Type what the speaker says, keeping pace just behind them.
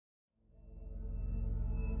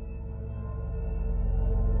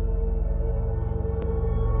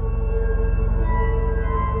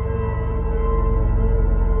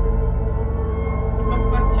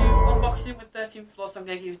team floss. I'm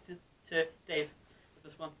going to give it to Dave with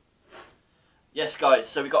this one. Yes, guys.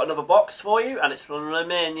 So we got another box for you, and it's from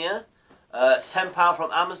Romania. It's £10 from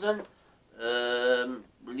Amazon.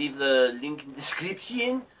 We'll leave the link in the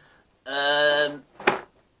description.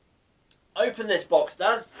 Open this box,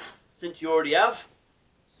 Dan, since you already have.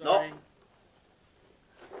 Sorry. No.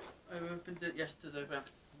 I opened it yesterday, but...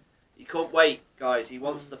 He can't wait, guys. He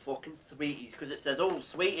wants the fucking sweeties, because it says, oh,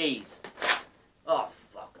 sweeties. Oh,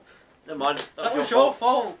 fuck. Never mind. That was your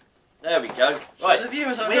fault. There we go. Show right. the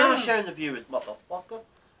viewers. We are showing the viewers, motherfucker.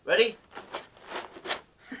 Ready?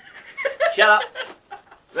 Shut up.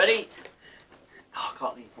 Ready? Oh, I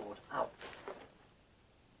can't lean forward. Ow.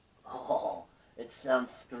 Oh, it sounds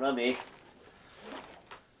scrummy.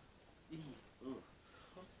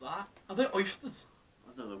 What's that? Are they oysters?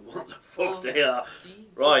 I don't know what the fuck they are.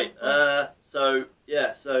 Seeds right, so,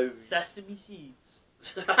 yeah, so... Sesame seeds.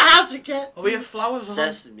 How to get... Are we a flower?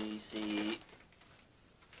 Sesame seed.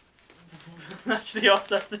 Actually, are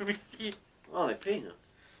sesame seeds. Oh, they're peanuts.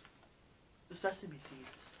 The sesame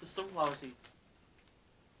seeds. The sunflower seeds.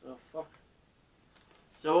 Oh, fuck.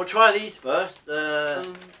 So we'll try these first. Nut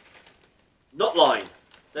line.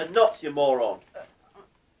 They're nuts, you moron.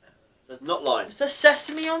 There's nut line. Is there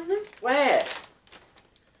sesame on them? Where?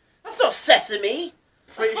 That's not sesame.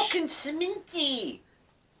 That's fucking cementy.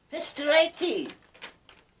 Pestarati.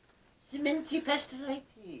 Cementy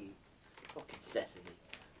pestarati. Fucking sesame.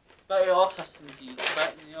 They are sesame seeds.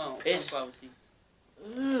 Better than they are sunflower seeds.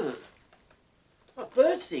 Ugh. What,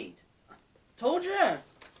 bird seed? Told you.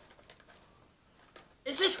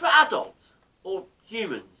 Is this for adults? Or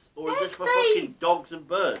humans? Or is this for fucking dogs and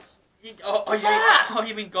birds? Oh,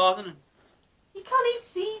 you mean gardening? You can't eat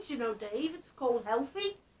seeds, you know, Dave. It's called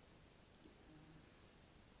healthy.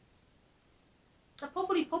 They're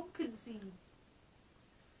probably pumpkin seeds.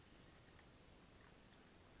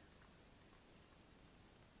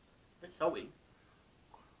 It's salty.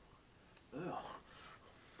 Ugh.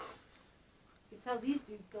 You can tell these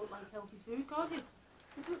dudes don't like healthy food, can't you?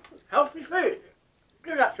 Healthy food?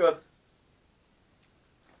 Do that to them.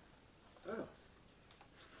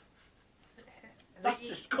 That's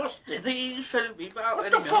disgusting. They eating shredded wheat without What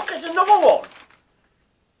any the milk. fuck is another one?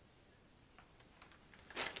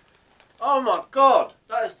 Oh my god,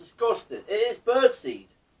 that is disgusting. It is birdseed.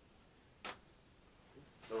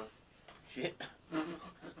 Sorry. Shit.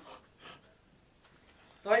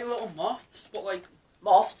 Like little moths, but like...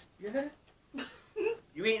 Moths? Yeah.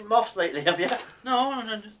 You eaten moths lately, have you? No,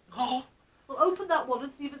 I'm just... Oh. Well, open that one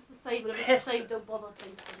and see if it's the same. And if it's the same, don't bother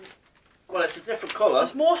tasting it. Well, it's a different colour.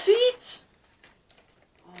 There's more seeds!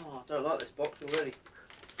 Oh, I don't like this box already.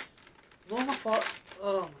 Oh my god.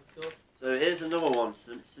 Oh my god. So here's another one.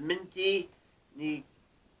 Some Cementy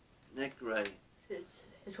Negre. It's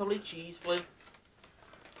probably cheese flavour.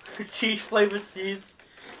 Cheese flavoured seeds.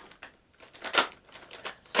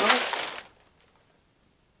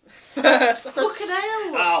 First. Fucking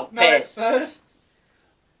hell! Oh, Smell it piss. first.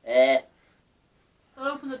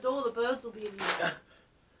 I'll open the door, the birds will be in there.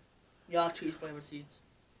 Yeah, cheese flavoured seeds.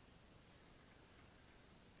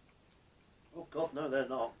 Oh god, no, they're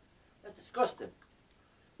not. They're disgusting.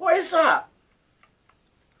 What is that?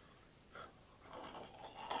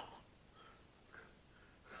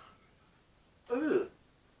 Ugh.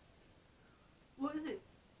 What is it?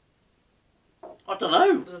 I don't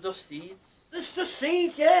know. They're just seeds. It's just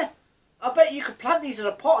seeds, yeah. I bet you could plant these in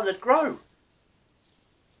a pot and they'd grow.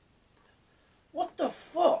 What the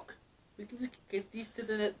fuck? We can just give these to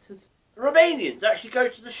the Romanians actually go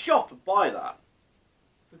to the shop and buy that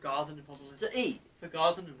for gardening probably. just to eat. For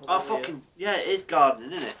gardening probably. Oh fucking yeah, it is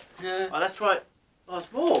gardening, isn't it? Yeah. Oh, let's try it. Oh,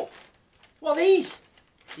 there's more. What are these?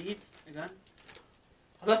 Seeds again.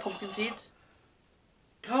 Are they pumpkin seeds?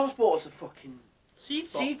 Carl's bought us a fucking Seed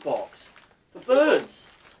box. seed box for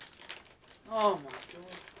birds. Oh my god.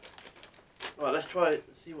 Right, let's try it.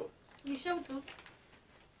 Let's see what. You showed them.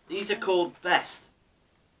 These are called Best.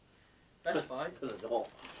 Best Buy. Because they're not.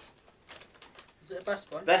 Is it a Best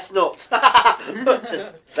Buy? Best nuts.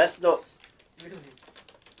 Best nuts. Really?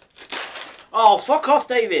 Oh, fuck off,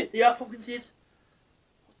 David. Yeah, pumpkin seeds.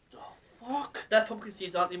 What the fuck? They're pumpkin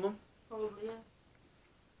seeds, aren't they, Mum? Probably, yeah.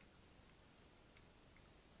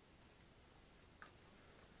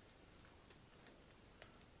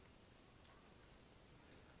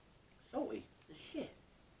 Salty as shit.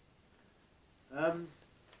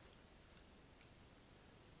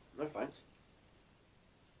 No thanks.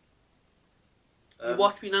 You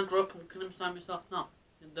watch me now grow a pumpkin inside myself now.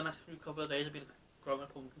 In the next few couple of days I'll be growing a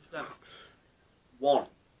pumpkin for them. One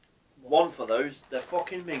for those. They're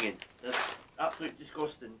fucking minging. They're absolutely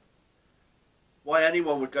disgusting. Why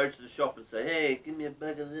anyone would go to the shop and say, hey, give me a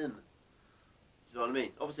bag of them. you know what I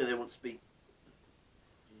mean? Obviously they won't speak.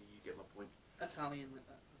 You get my point. Italian like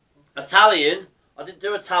that. Italian? I didn't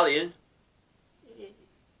do Italian.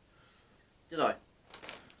 Did I?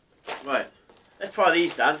 Right. Let's try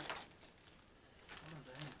these, Dan.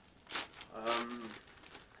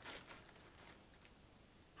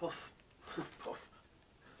 Puff. Puff.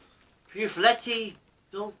 Pufletti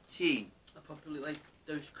Dolce. I probably like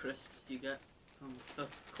those crisps you get from the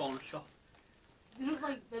corner shop. They look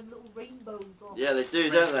like them little rainbow drops. Yeah, they do,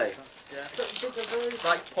 don't they? Yeah. But bigger version.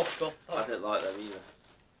 Like puffed up. I don't like them either.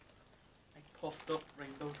 Like puffed up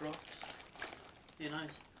rainbow drops. They're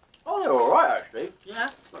nice. Oh, they're alright actually. Yeah.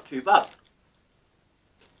 Not too bad.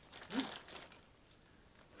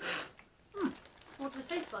 What do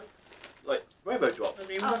they taste like? Like rainbow drop. I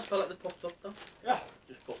mean, I felt like they puffed up though. Yeah,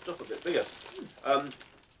 just popped up a bit bigger.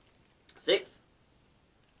 6.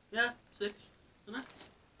 Yeah, 6. Isn't it?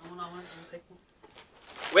 I want to pick one.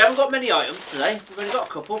 We haven't got many items today. We've only got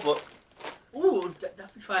a couple, but Ooh,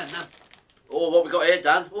 definitely try them now. oh, what we got here,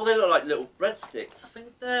 Dan? Oh, they look like little breadsticks. I think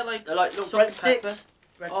they're like Little salt and pepper breadsticks.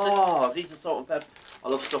 breadsticks. Oh, these are salt and pepper. I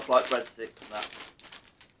love stuff like breadsticks and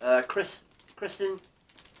that. Kristen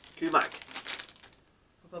Kumak,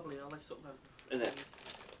 Probably, I like salt and pepper. isn't it?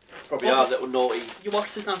 Probably are little naughty. You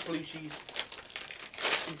watch the blue cheese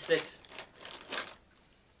in sticks.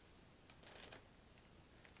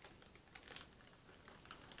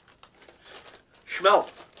 Smell.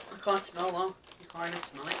 I can't smell though. You can't even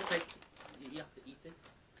smell it. It's like you have to eat it.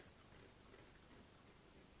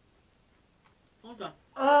 Hold on.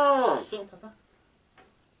 Oh. Salt and pepper.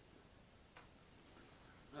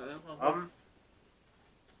 A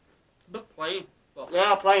bit plain, but They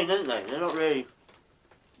are plain, aren't they? They're not really.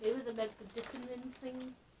 Maybe they're meant for dipping in things.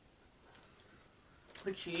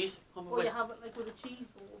 with cheese, Or probably. you have it like with a cheese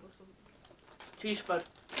board or something. Cheese spread.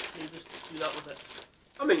 You just do that with it.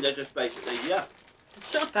 I mean, they're just basically, yeah, It's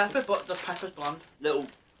salt and pepper, but the pepper's bland. little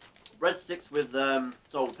breadsticks with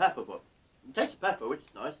salt and pepper, but you taste the pepper, which is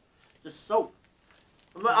nice. Just salt.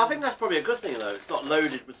 I think that's probably a good thing though. It's not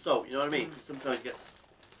loaded with salt. You know what I mean? 'Cause sometimes you get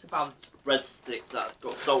It's a balance. breadsticks that've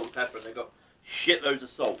got salt and pepper, and they've got shitloads of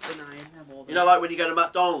salt. Denying them all. You know, like when you go to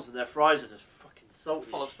McDonald's and their fries are just fucking salty.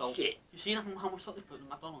 Full as of salt. Shit. You seen how much salt they put in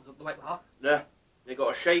McDonald's? They're like that. Yeah. They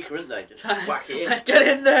got a shaker, haven't they? Just whack it in. Get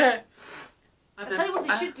in there! I tell you what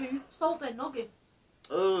they should do: salt their nuggets.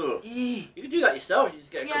 Oh. Eee. You can do that yourself. You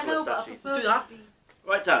just get a Yeah, I couple know, of but I sachets. prefer Do that. it to be-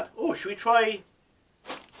 Right, Dan. Oh, should we try?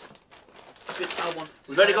 I want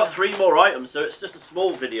We've only got 3 more items, so it's just a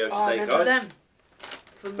small video today, remember guys. them?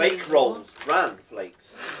 From Bake the- rolls, bran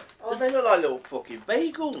flakes. Oh, they look like little fucking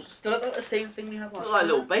bagels. They look like the same thing we had They last look like time.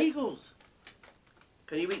 little bagels.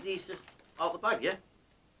 Can you eat these just out the bag, yeah?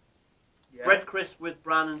 Yeah. Bread crisp with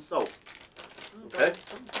bran and salt. Oh, Okay.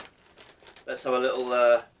 God. Let's have a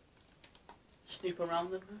little, Snoop around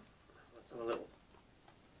in there. let's have a little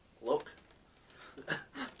look. If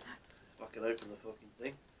I can open the fucking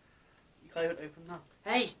thing. You can't even open that.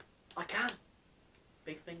 Hey! I can!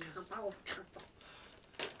 Big fingers.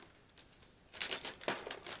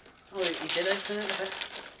 Oh, you did open it a bit.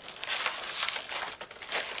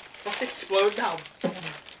 Let's explode now.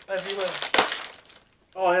 Everywhere.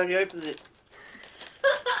 Oh, I only opened it.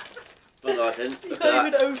 No, I didn't. You Look can't at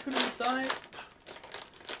even that. open inside.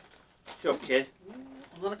 Shut up, kid.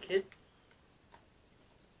 I'm not a kid.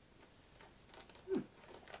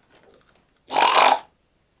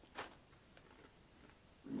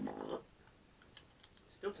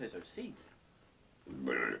 Still tastes like seeds.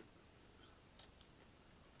 Alright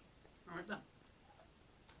then.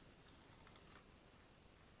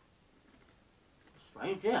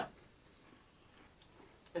 Strange, yeah.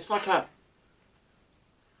 It's like a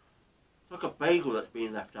bagel that's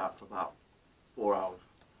been left out for about 4 hours,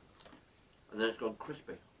 and then it's gone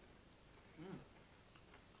crispy.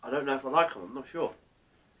 I don't know if I like them. I'm not sure.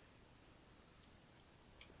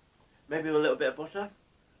 Maybe with a little bit of butter.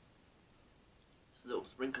 Just a little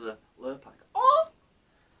sprinkle of Lurpak. Oh!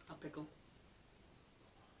 A pickle.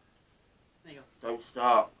 There you Don't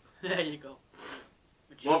start. go. There you go.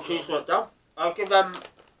 With One cheese cheese roll. like that. I'll give them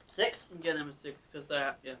 6. You can get them at 6 because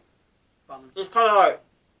they're, yeah, balanced. It's kind of like,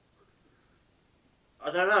 I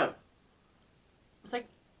don't know. It's like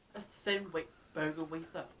a thin burger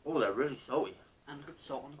wafer Oh, they're really salty. and good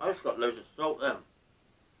salt on it. I've just got loads of salt there.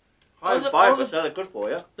 Oh, High the- fibre, oh, the- so they're good for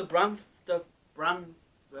you. The bran, what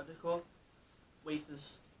are they called?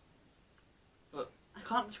 Wafers. But I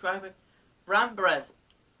can't describe it. Bran bread.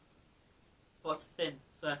 But it's thin,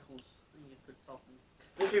 circles. And you put salt in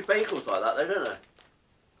it. They do bagels like that, though, don't they? Pizza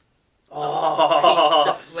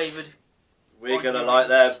Oh, flavoured. we're gonna like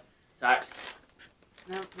them. Tax.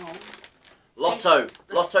 No. Lotto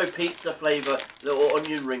pizza flavour little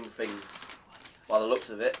onion ring things. By the looks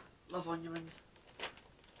of it. Love onion rings.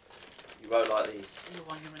 You won't like these. I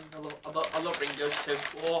love onion rings. I love Ringos too.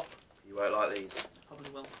 Oh, You won't like these.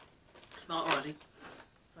 probably will. Smell it already.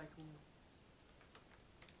 It's like,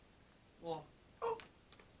 oh.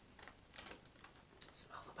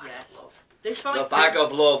 Smell the bag Yes. of love. They smell The like bag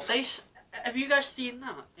of love. Have you guys seen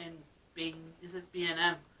that in is it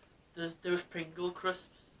B&M? There's those Pringle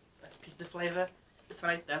crisps, like pizza flavour. It's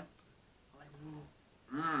like them. I'm like,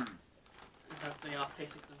 ooh. Mmm. In fact, they are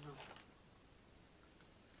tasting them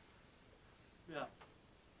now. Yeah.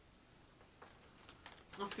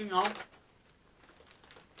 Nothing wrong.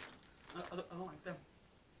 I don't like them.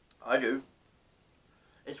 I do.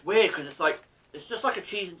 It's weird because it's just like a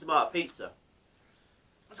cheese and tomato pizza.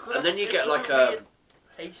 And then you get like a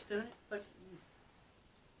taste in it. Like,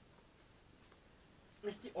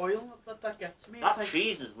 it's the oil that gets me. that It's like,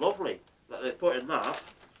 cheese is lovely that they put in that.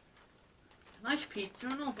 it's a nice pizza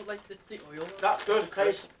and all, but like it's the oil. That does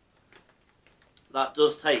taste. That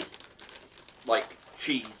does taste like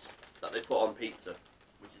cheese that they put on pizza,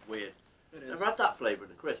 which is weird. It is. Never had that flavour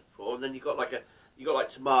in a crisp before. And then you got like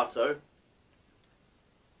tomato,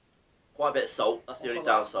 quite a bit of salt. That's the Also only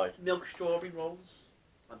like downside. milk strawberry rolls.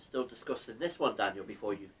 I'm still discussing this one, Daniel,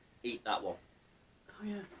 before you eat that one. Oh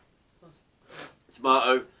yeah.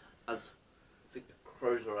 Tomato, as I think the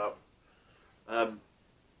crows are out.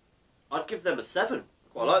 I'd give them a 7. I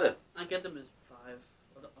quite like them. I get them as 5.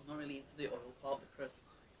 I'm not really into the oil part of the crisp.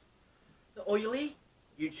 The oily?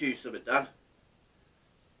 You choose something, Dan.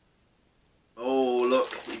 Oh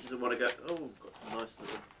look, he doesn't want to go. Oh, got some nice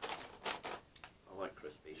little. I like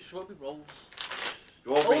crispy. Strawberry rolls.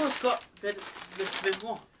 Strawberry. Oh, it's got bit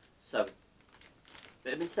more. 7.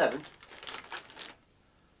 Vitamin 7.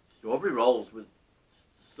 Strawberry rolls with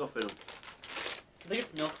stuff in them. I think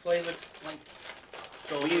it's milk flavoured, like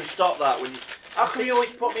Will strawberry. you stop that when you... How come you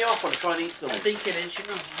always put me off when I try and eat I something? think it is, you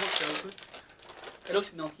know. It's so good. It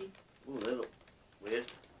looks milky. Oh, they look weird.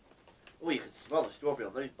 Oh, you can smell the strawberry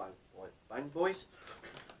on those bang boys.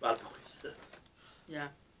 Bad boys. Yeah.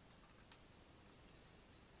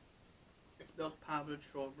 It's milk powdered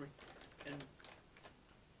strawberry and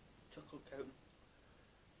chocolate coating.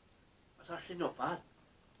 That's actually not bad.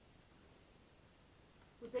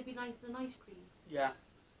 Would they be nice in ice cream? Yeah.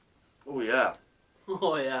 Oh yeah.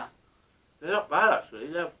 Oh yeah. They're not bad actually.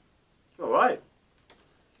 It's alright.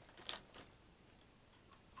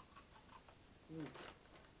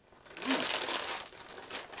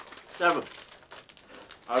 7.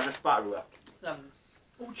 I'll just spat everywhere. 7.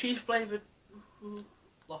 Oh, cheese flavoured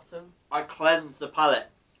Lotto. I cleanse the palate.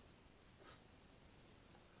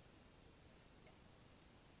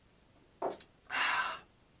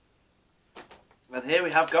 And here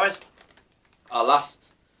we have, guys, our last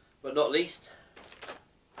but not least.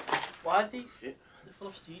 Why are they? Shit. They're full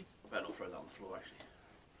of seeds. I better not throw that on the floor, actually.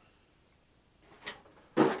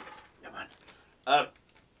 Yeah, man.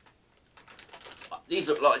 These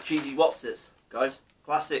look like cheesy Watsits, guys.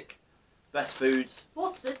 Classic, best foods.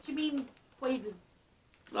 What's it? You mean quavers?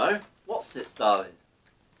 No? Watsits, darling.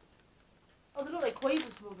 Oh, they look like quavers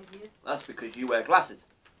from over here. That's because you wear glasses.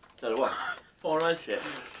 So do I. For us. Shit.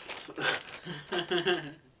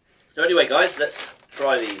 So anyway, guys, let's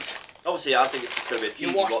try these. Obviously, I think it's just going to be a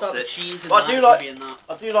cheesy You washed out the Watsit. cheese and But that I should be in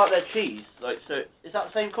that. do like their cheese. Like, so is that the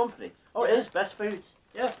same company? Oh, it is. Best Foods.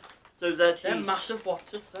 Yeah. So their cheese. They're massive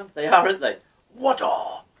Watsits, them. They are, aren't they? What?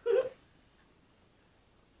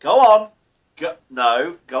 Go on.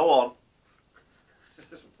 No. Go on.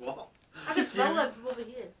 What? I can smell them from over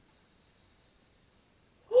here.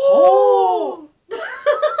 Oh!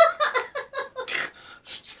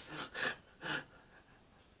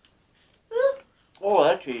 Oh,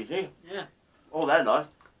 they're cheesy. Yeah. Oh, they're nice.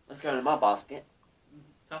 Let's go in my basket.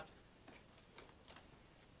 Taps.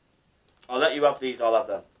 I'll let you have these. I'll have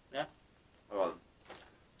them. Yeah. Alright.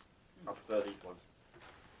 I prefer these ones.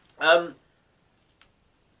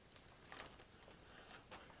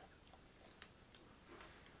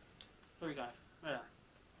 There we go. Yeah.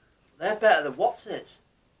 They're better than Watsits.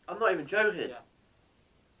 I'm not even joking. Yeah.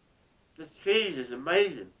 The cheese is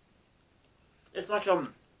amazing. It's like a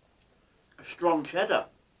strong cheddar.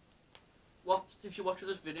 What if you watch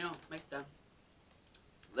this video? Make them.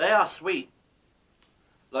 They are sweet.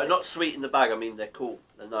 Like not sweet in the bag. I mean they're cool.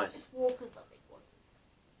 They're nice. It's Walkers that make ones.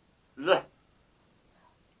 Yeah.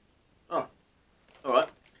 Oh. All right.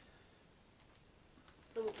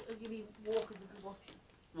 So you mean Walkers if you're watching?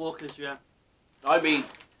 Walkers, yeah. I mean,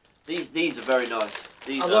 these are very nice.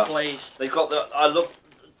 These I are. love Lay's. They've got the. I love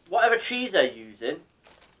whatever cheese they're using.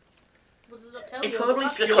 What does it tell It's you? probably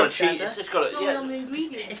It's just pure got a cheese. cheddar. It's just got It's a not on the yeah.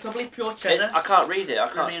 ingredients. It's probably pure cheddar. I can't read it. I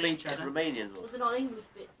can't Romanian speak cheddar. Romanian. Was it not English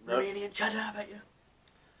bit? No. Romanian cheddar, I bet you.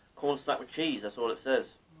 Corn stack with cheese. That's all it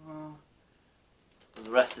says. Oh. And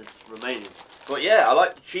the rest is Romanian. But yeah, I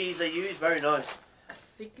like the cheese they use. Very nice. I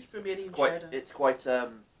think it's Romanian Quite. cheddar. It's quite. They're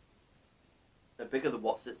bigger than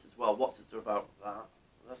Watsits as well. Watsits are about that.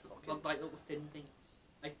 That's not Not like little thin things.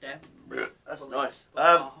 Like them. That's But nice. but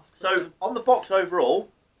half of So them. on the box overall,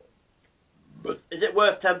 is it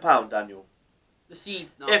worth £10, Daniel? The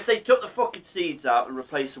seeds, no. If they took the fucking seeds out and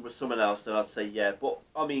replaced them with someone else, then I'd say yeah. But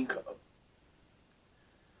I mean,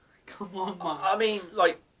 Come on, man. I mean,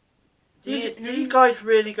 like, do Who's you, it- do who- you guys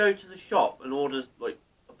really go to the shop and order like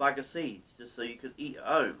a bag of seeds just so you can eat at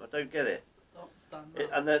home? I don't get it. Don't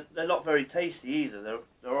understand that. And they're not very tasty either. They're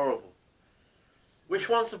horrible. Which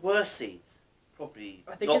one's the worst seeds? Probably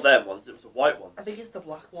I think not it's- them ones. It was the white ones. I think it's the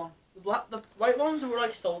black one. The white ones were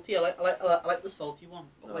like salty. I like the salty one,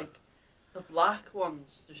 but No. like the black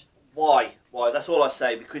ones just. Why? Why? That's all I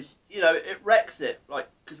say. Because it wrecks it. Like,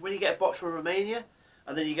 because when you get a box from Romania,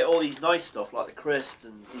 and then you get all these nice stuff like the crisps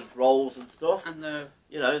and these rolls and stuff. And the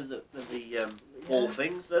The ball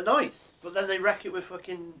things. They're nice, but then they wreck it with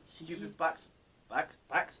fucking stupid bags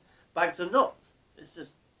of nuts. It's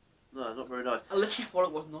just no, not very nice. I literally thought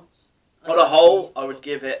it was nuts. On a whole, I would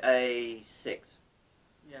give it a 6.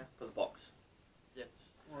 Yeah. For the box. 6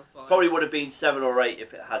 or a 5. Probably would have been 7 or 8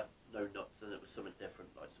 if it had no nuts and it was something different,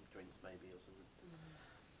 like some drinks maybe or something.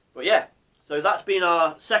 But yeah, so that's been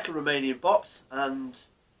our second Romanian box and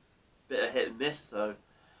a bit of hit and miss. So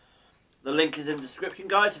the link is in the description,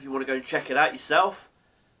 guys, if you want to go and check it out yourself.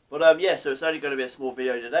 But yeah, so it's only going to be a small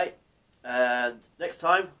video today. And next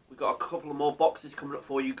time, we've got a couple of more boxes coming up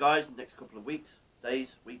for you guys in the next couple of weeks,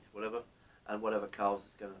 days, weeks, whatever. And whatever Carl's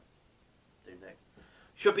is going to do next.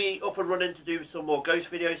 Should be up and running to do some more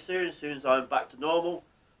ghost videos soon, as soon as I'm back to normal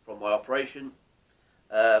from my operation.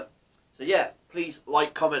 So yeah, please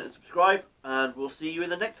like, comment and subscribe, and we'll see you in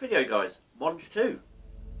the next video, guys. Monge 2.